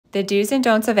The do's and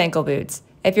don'ts of ankle boots.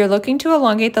 If you're looking to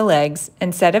elongate the legs,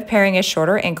 instead of pairing a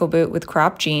shorter ankle boot with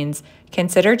cropped jeans,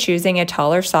 consider choosing a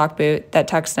taller sock boot that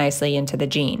tucks nicely into the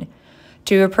jean.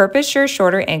 To repurpose your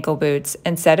shorter ankle boots,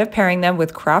 instead of pairing them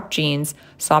with cropped jeans,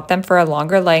 swap them for a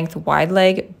longer length wide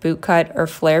leg, boot cut, or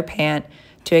flare pant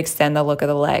to extend the look of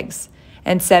the legs.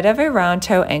 Instead of a round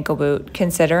toe ankle boot,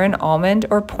 consider an almond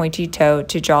or pointy toe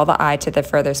to draw the eye to the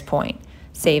furthest point.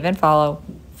 Save and follow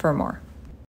for more.